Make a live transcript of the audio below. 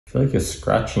feel like you're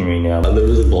scratching me now. My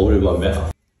liver's a blob in my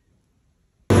mouth.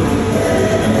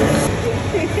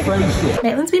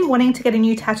 Maitland's been wanting to get a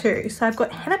new tattoo, so I've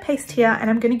got henna paste here and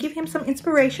I'm going to give him some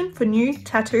inspiration for new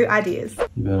tattoo ideas.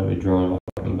 You better be drawing my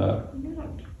fucking back.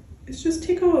 It's just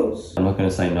tickles. I'm not going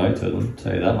to say no to them,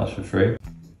 tell you that much for free.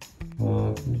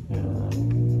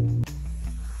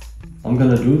 I'm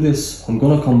going to do this. I'm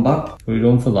going to come back. What are you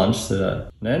doing for lunch today?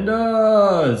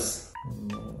 Nando's!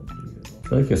 I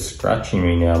feel like you're scratching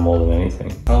me now more than anything.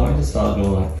 Can't wait to start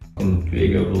doing like fucking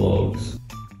bigger vlogs.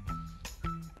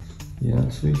 Yeah,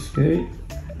 sweet skate.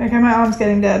 Okay, my arm's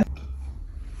getting dead.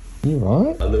 You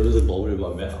right? My liver's a blob in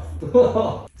my mouth.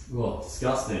 Oh,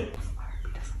 disgusting.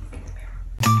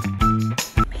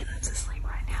 Maitland's asleep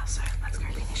right now, so let's go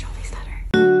finish off his tattoo.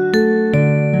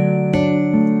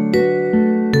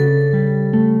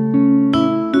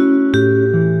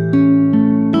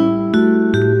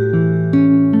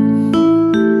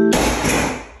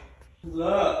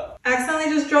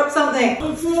 Accidentally just dropped something.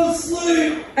 I fell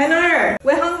asleep. I know.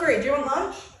 We're hungry. Do you want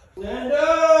lunch?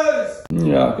 Nando's!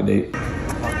 Yeah, I could eat. I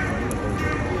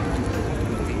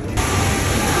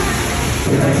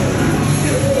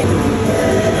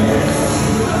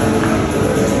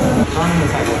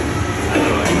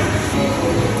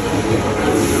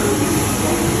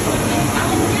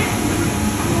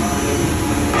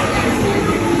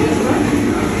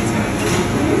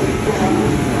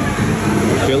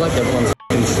feel like everyone's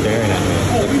staring at me,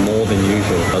 like more than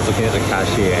usual. I was looking at the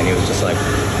cashier and he was just like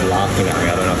laughing at me.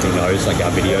 I don't know if he knows like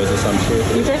our videos or some shit.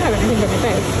 You don't have anything on your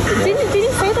face. Yeah. Did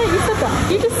you say that? You said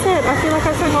that. You just said, I feel like I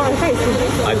have something on my face.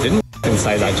 I didn't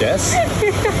say that, Jess.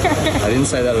 I didn't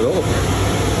say that at all.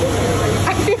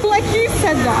 I feel like you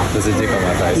said that. There's a dick on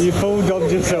my face. You full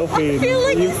dogged yourself in. I feel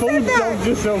like you full said that. dogged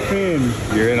yourself in.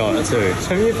 You're in on it too.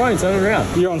 Show me your phone, turn it around.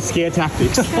 You're on scare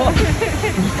tactics.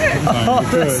 Oh,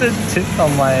 there's a dick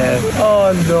on my head.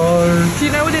 Oh no. Do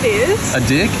you know what it is? A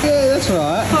dick? Yeah, that's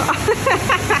right.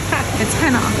 It's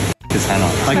henna. It's henna.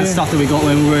 Like the stuff that we got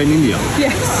when we were in India.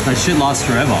 Yes. That shit lasts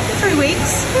forever. 3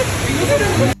 weeks.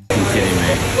 You're kidding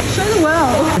me. Show the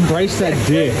world. Embrace that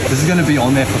dick. This is gonna be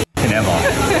on there for f***ing ever.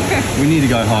 We need to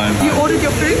go home. You ordered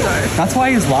your food though. That's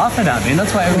why he's laughing at me.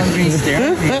 That's why everyone's been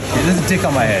staring at me. There's a dick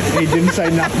on my head. He didn't say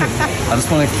nothing. I just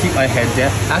want to keep my head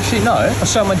down. Actually, no. I'll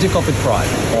show my dick off with pride.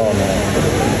 Oh no.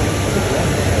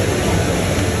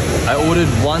 I ordered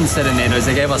 1 set of Nando's.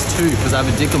 They gave us 2 because I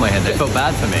have a dick on my head. They felt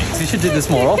bad for me. So you should do this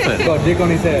more often. Got a dick on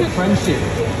his head. Friendship.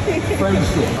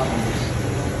 Friendship.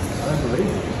 I don't believe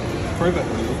it. Prove it.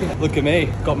 Look at me.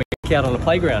 Got me out on the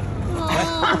playground.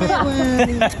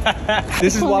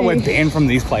 This is why we're banned from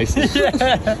these places. Yeah.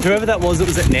 Whoever that was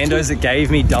at Nando's that gave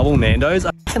me double Nando's,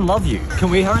 I fucking love you. Can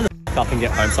we hurry the f up and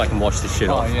get home so I can wash this shit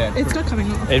off? Oh yeah. It's not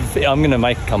coming off. I'm gonna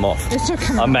make it come off. It's not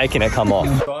coming off. I'm making it come off.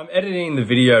 So I'm editing the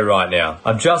video right now.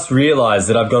 I've just realized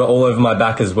that I've got it all over my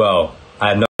back as well. I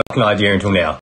had no fucking idea until now.